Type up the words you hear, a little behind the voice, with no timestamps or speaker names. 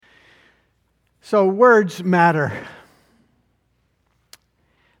So words matter.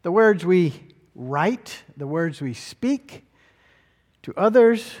 The words we write, the words we speak to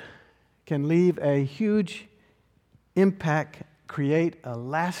others can leave a huge impact, create a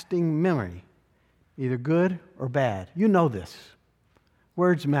lasting memory, either good or bad. You know this.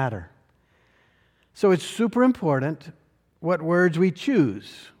 Words matter. So it's super important what words we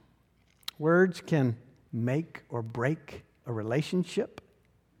choose. Words can make or break a relationship.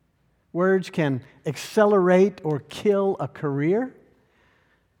 Words can accelerate or kill a career.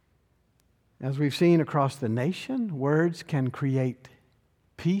 As we've seen across the nation, words can create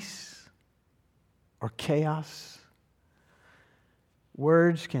peace or chaos.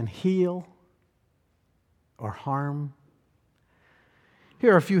 Words can heal or harm.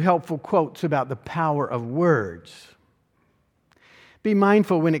 Here are a few helpful quotes about the power of words. Be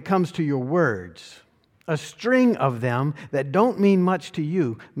mindful when it comes to your words. A string of them that don't mean much to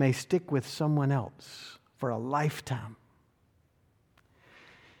you may stick with someone else for a lifetime.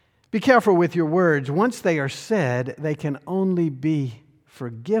 Be careful with your words. Once they are said, they can only be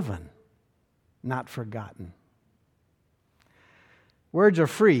forgiven, not forgotten. Words are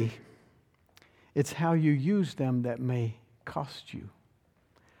free. It's how you use them that may cost you.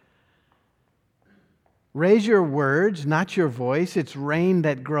 Raise your words, not your voice. It's rain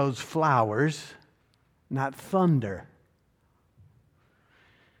that grows flowers, not thunder.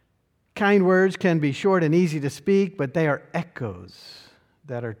 Kind words can be short and easy to speak, but they are echoes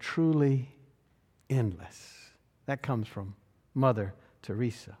that are truly endless. That comes from Mother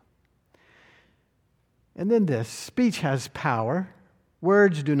Teresa. And then this, speech has power.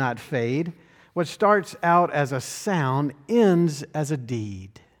 Words do not fade. What starts out as a sound ends as a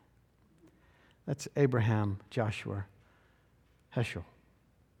deed. That's Abraham Joshua Heschel.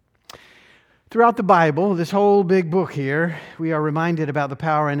 Throughout the Bible, this whole big book here, we are reminded about the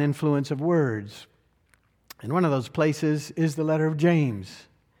power and influence of words. And one of those places is the letter of James.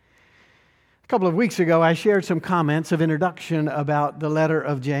 A couple of weeks ago, I shared some comments of introduction about the letter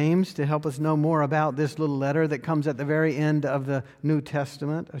of James to help us know more about this little letter that comes at the very end of the New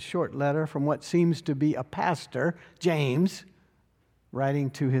Testament, a short letter from what seems to be a pastor, James, writing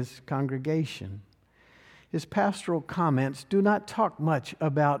to his congregation. His pastoral comments do not talk much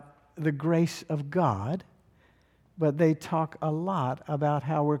about the grace of God, but they talk a lot about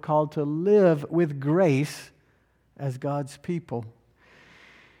how we're called to live with grace as God's people.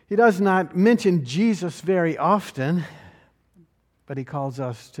 He does not mention Jesus very often, but he calls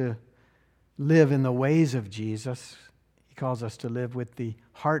us to live in the ways of Jesus. He calls us to live with the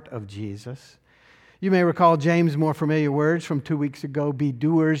heart of Jesus. You may recall James' more familiar words from 2 weeks ago, be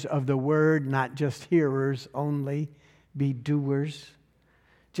doers of the word, not just hearers only, be doers.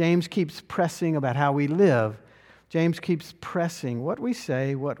 James keeps pressing about how we live. James keeps pressing what we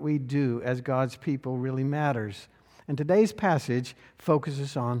say, what we do as God's people really matters. And today's passage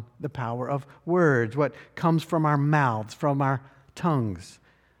focuses on the power of words, what comes from our mouths, from our tongues.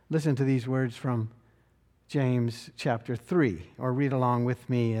 Listen to these words from James chapter 3, or read along with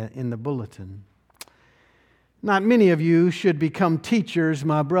me in the bulletin. Not many of you should become teachers,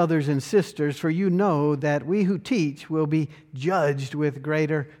 my brothers and sisters, for you know that we who teach will be judged with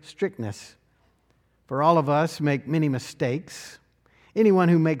greater strictness. For all of us make many mistakes. Anyone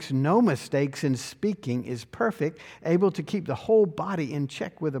who makes no mistakes in speaking is perfect, able to keep the whole body in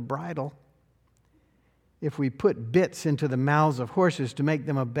check with a bridle. If we put bits into the mouths of horses to make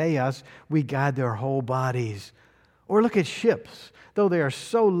them obey us, we guide their whole bodies. Or look at ships. Though they are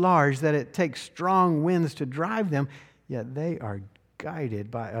so large that it takes strong winds to drive them, yet they are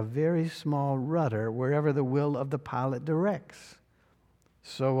guided by a very small rudder wherever the will of the pilot directs.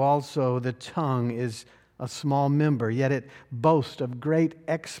 So also the tongue is a small member, yet it boasts of great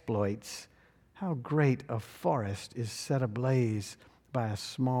exploits. How great a forest is set ablaze by a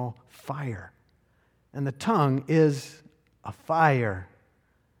small fire. And the tongue is a fire.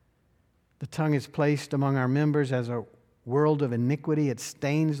 The tongue is placed among our members as a world of iniquity. It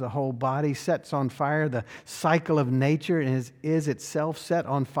stains the whole body, sets on fire the cycle of nature, and is itself set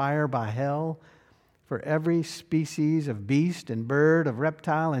on fire by hell. For every species of beast and bird, of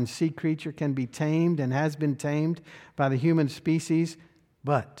reptile and sea creature can be tamed and has been tamed by the human species,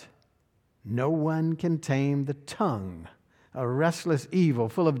 but no one can tame the tongue, a restless evil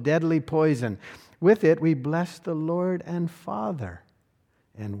full of deadly poison. With it we bless the Lord and Father,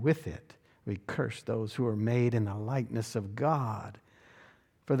 and with it we curse those who are made in the likeness of God.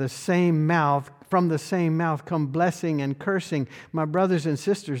 From the same mouth come blessing and cursing. My brothers and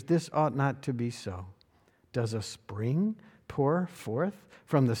sisters, this ought not to be so. Does a spring pour forth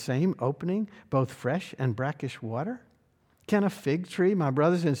from the same opening both fresh and brackish water? Can a fig tree, my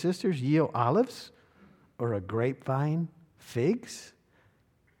brothers and sisters, yield olives, or a grapevine figs?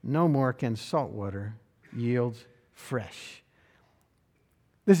 No more can salt water yield fresh.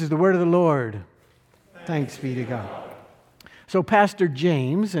 This is the word of the Lord. Thanks be to God. So Pastor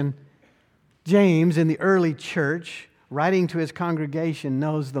James in the early church, writing to his congregation,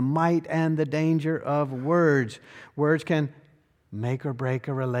 knows the might and the danger of words. Words can make or break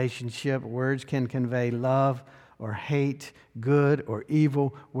a relationship. Words can convey love or hate, good or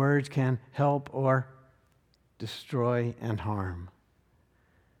evil. Words can help or destroy and harm.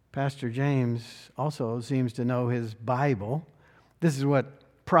 Pastor James also seems to know his Bible. This is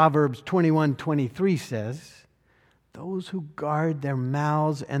what Proverbs 21:23 says. Those who guard their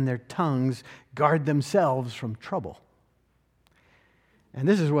mouths and their tongues guard themselves from trouble. And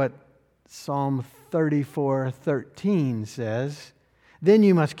this is what Psalm 34:13 says. Then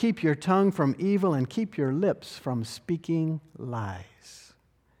you must keep your tongue from evil and keep your lips from speaking lies.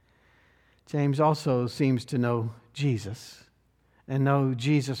 James also seems to know Jesus and know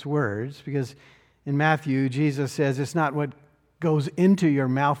Jesus' words, because in Matthew, Jesus says it's not what goes into your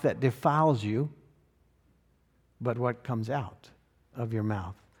mouth that defiles you, but what comes out of your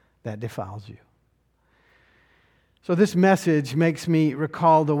mouth that defiles you. So this message makes me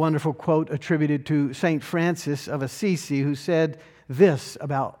recall the wonderful quote attributed to St. Francis of Assisi, who said this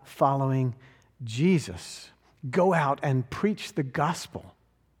about following Jesus: go out and preach the gospel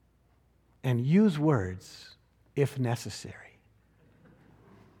and use words if necessary.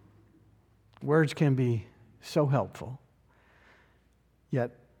 Words can be so helpful,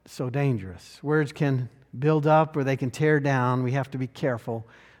 yet so dangerous. Words can build up or they can tear down. We have to be careful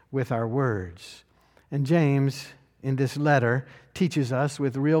with our words. And James, in this letter, teaches us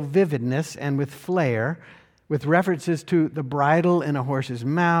with real vividness and with flair, with references to the bridle in a horse's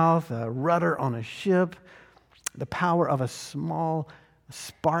mouth, a rudder on a ship, the power of a small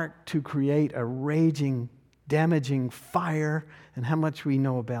spark to create a raging, damaging fire, and how much we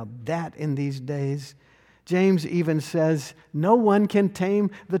know about that in these days. James even says, no one can tame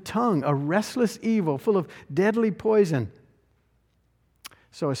the tongue, a restless evil full of deadly poison.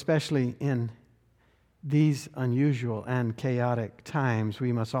 So especially in these unusual and chaotic times,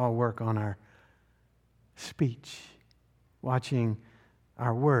 we must all work on our speech, watching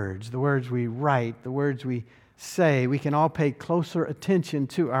our words, the words we write, the words we say. We can all pay closer attention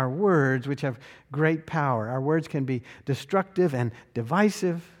to our words, which have great power. Our words can be destructive and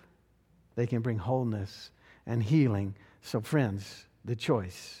divisive. They can bring wholeness and healing. So friends, the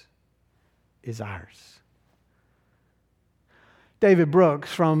choice is ours. David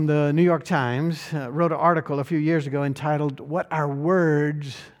Brooks from the New York Times wrote an article a few years ago entitled, "What Our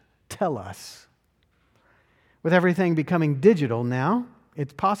Words Tell Us." With everything becoming digital now,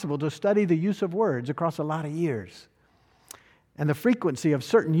 it's possible to study the use of words across a lot of years and the frequency of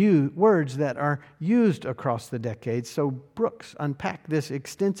certain words that are used across the decades. So Brooks unpacked this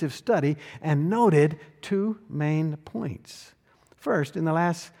extensive study and noted two main points. First, in the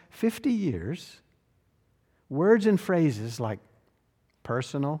last 50 years, words and phrases like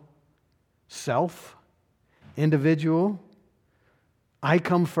personal, self, individual, I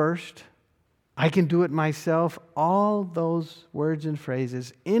come first, I can do it myself, all those words and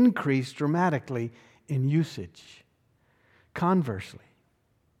phrases increase dramatically in usage. Conversely,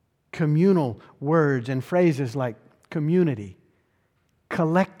 communal words and phrases like community,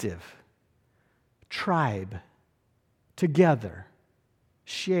 collective, tribe, together,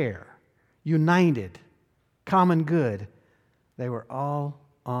 share, united, common good, they were all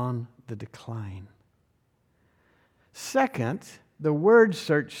on the decline. Second, the word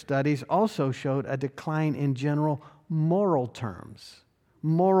search studies also showed a decline in general moral terms,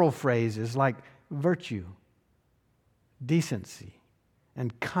 moral phrases like virtue, decency,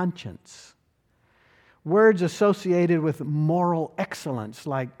 and conscience. Words associated with moral excellence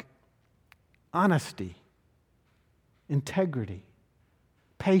like honesty, integrity,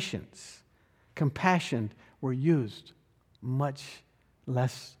 patience, compassion were used much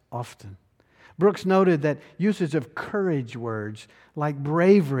less often. Brooks noted that usage of courage words like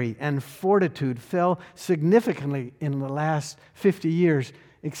bravery and fortitude fell significantly in the last 50 years,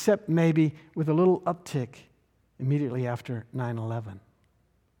 except maybe with a little uptick immediately after 9/11.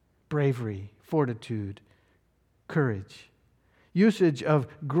 Bravery, fortitude, courage. Usage of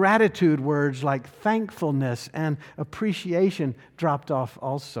gratitude words like thankfulness and appreciation dropped off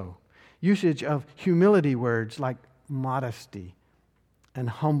also. Usage of humility words like modesty and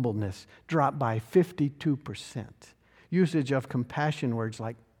humbleness dropped by 52%. Usage of compassion words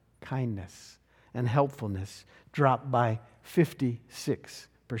like kindness and helpfulness dropped by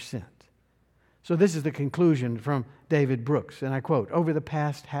 56%. So this is the conclusion from David Brooks, and I quote, "Over the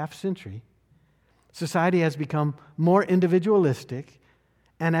past half century, society has become more individualistic,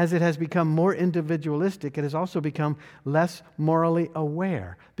 and as it has become more individualistic, it has also become less morally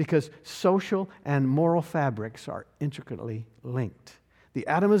aware because social and moral fabrics are intricately linked. The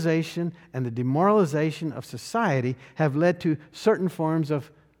atomization and the demoralization of society have led to certain forms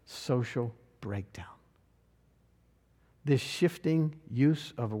of social breakdown. This shifting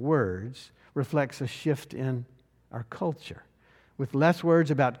use of words reflects a shift in our culture. With less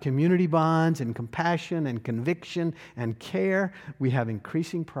words about community bonds and compassion and conviction and care, we have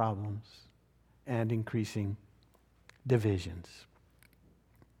increasing problems and increasing divisions."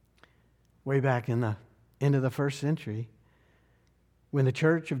 Way back in the end of the first century, when the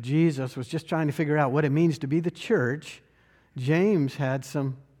church of Jesus was just trying to figure out what it means to be the church, James had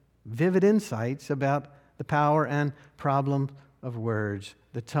some vivid insights about the power and problem of words.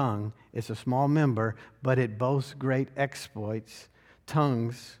 The tongue is a small member, but it boasts great exploits.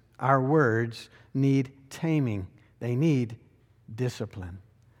 Tongues, our words, need taming. They need discipline.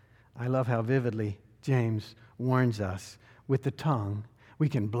 I love how vividly James warns us. With the tongue, we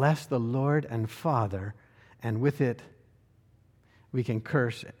can bless the Lord and Father, and with it, we can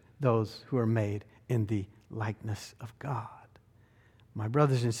curse those who are made in the likeness of God. My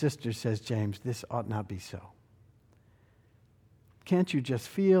brothers and sisters, says James, this ought not be so. Can't you just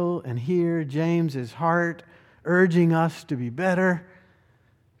feel and hear James's heart urging us to be better,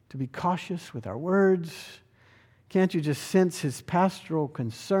 to be cautious with our words? Can't you just sense his pastoral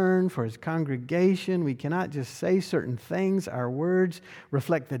concern for his congregation? We cannot just say certain things. Our words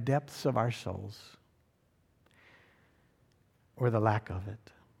reflect the depths of our souls, or the lack of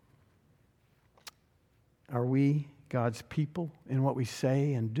it. Are we God's people in what we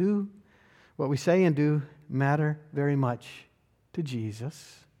say and do? What we say and do matter very much to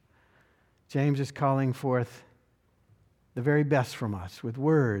Jesus. James is calling forth the very best from us with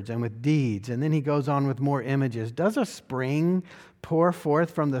words and with deeds. And then he goes on with more images. Does a spring pour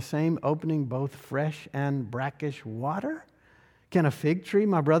forth from the same opening both fresh and brackish water? Can a fig tree,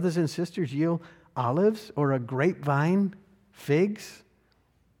 my brothers and sisters, yield olives, or a grapevine figs?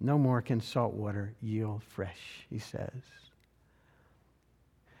 No more can salt water yield fresh, he says.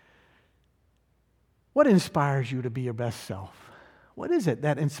 What inspires you to be your best self? What is it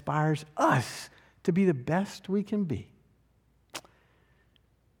that inspires us to be the best we can be?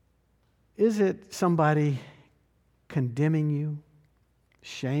 Is it somebody condemning you,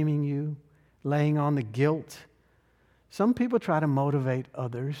 shaming you, laying on the guilt? Some people try to motivate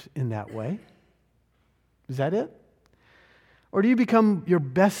others in that way. Is that it? Or do you become your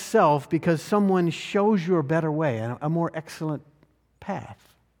best self because someone shows you a better way, a more excellent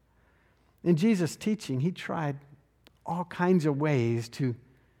path? In Jesus' teaching, he tried all kinds of ways to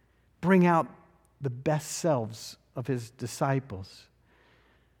bring out the best selves of his disciples.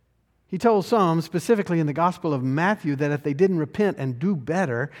 He told some, specifically in the Gospel of Matthew, that if they didn't repent and do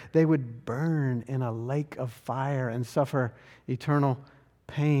better, they would burn in a lake of fire and suffer eternal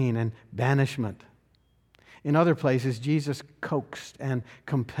pain and banishment. In other places, Jesus coaxed and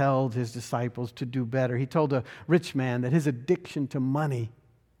compelled his disciples to do better. He told a rich man that his addiction to money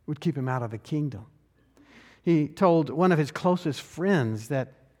would keep him out of the kingdom. He told one of his closest friends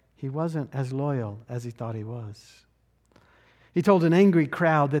that he wasn't as loyal as he thought he was. He told an angry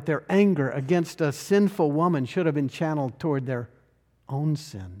crowd that their anger against a sinful woman should have been channeled toward their own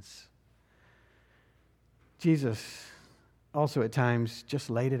sins. Jesus also at times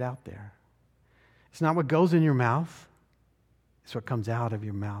just laid it out there. It's not what goes in your mouth, it's what comes out of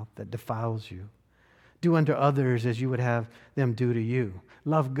your mouth that defiles you. Do unto others as you would have them do to you.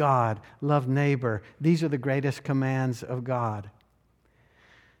 Love God, love neighbor. These are the greatest commands of God.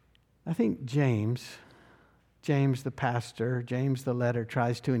 I think James the pastor, James the letter,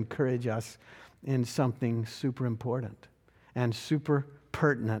 tries to encourage us in something super important and super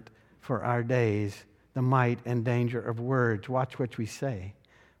pertinent for our days, the might and danger of words. Watch what we say.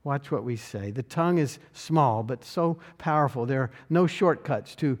 Watch what we say. The tongue is small, but so powerful. There are no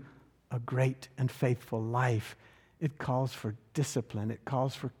shortcuts to a great and faithful life. It calls for discipline. It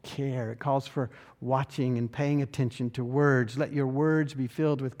calls for care. It calls for watching and paying attention to words. Let your words be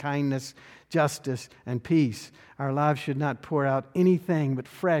filled with kindness, justice, and peace. Our lives should not pour out anything but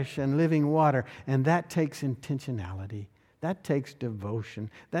fresh and living water, and that takes intentionality. That takes devotion.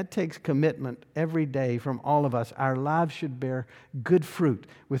 That takes commitment every day from all of us. Our lives should bear good fruit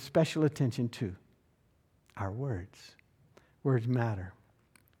with special attention to our words. Words matter.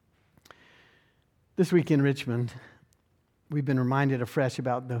 This week in Richmond, we've been reminded afresh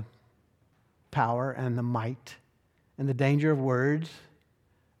about the power and the might and the danger of words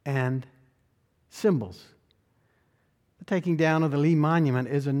and symbols. The taking down of the Lee Monument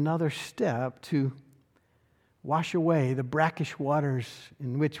is another step to wash away the brackish waters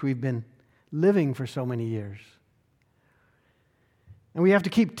in which we've been living for so many years. And we have to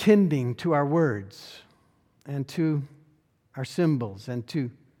keep tending to our words and to our symbols and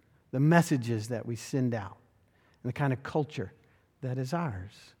to the messages that we send out and the kind of culture that is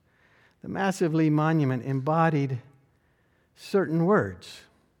ours. The massive Lee Monument embodied certain words.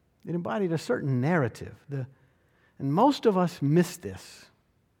 It embodied a certain narrative. And most of us missed this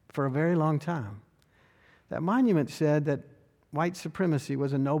for a very long time. That monument said that white supremacy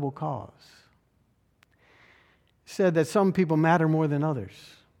was a noble cause. It said that some people matter more than others.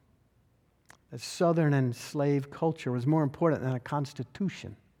 That Southern enslaved culture was more important than a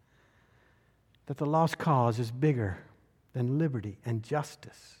constitution. That the lost cause is bigger than liberty and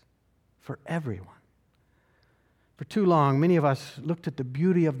justice for everyone. For too long, many of us looked at the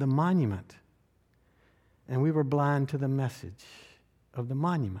beauty of the monument and we were blind to the message of the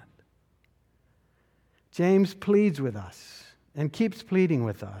monument. James pleads with us and keeps pleading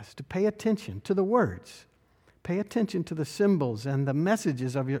with us to pay attention to the words. Pay attention to the symbols and the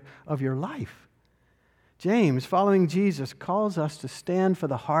messages of your life. James, following Jesus, calls us to stand for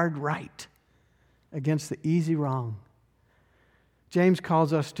the hard right against the easy wrong. James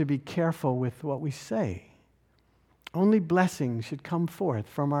calls us to be careful with what we say. Only blessings should come forth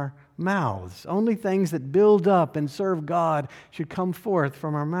from our mouths. Only things that build up and serve God should come forth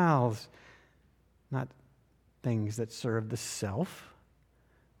from our mouths. Not things that serve the self,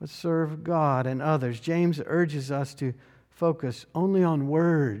 but serve God and others. James urges us to focus only on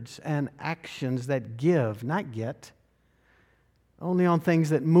words and actions that give, not get. Only on things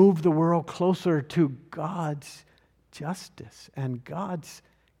that move the world closer to God's justice and God's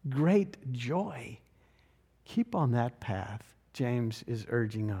great joy. Keep on that path, James is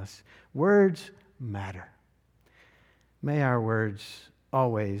urging us. Words matter. May our words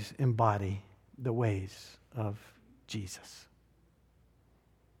always embody the ways of Jesus.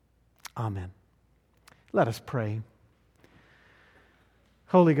 Amen. Let us pray.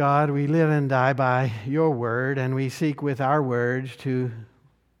 Holy God, we live and die by your word, and we seek with our words to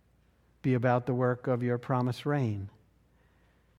be about the work of your promised reign.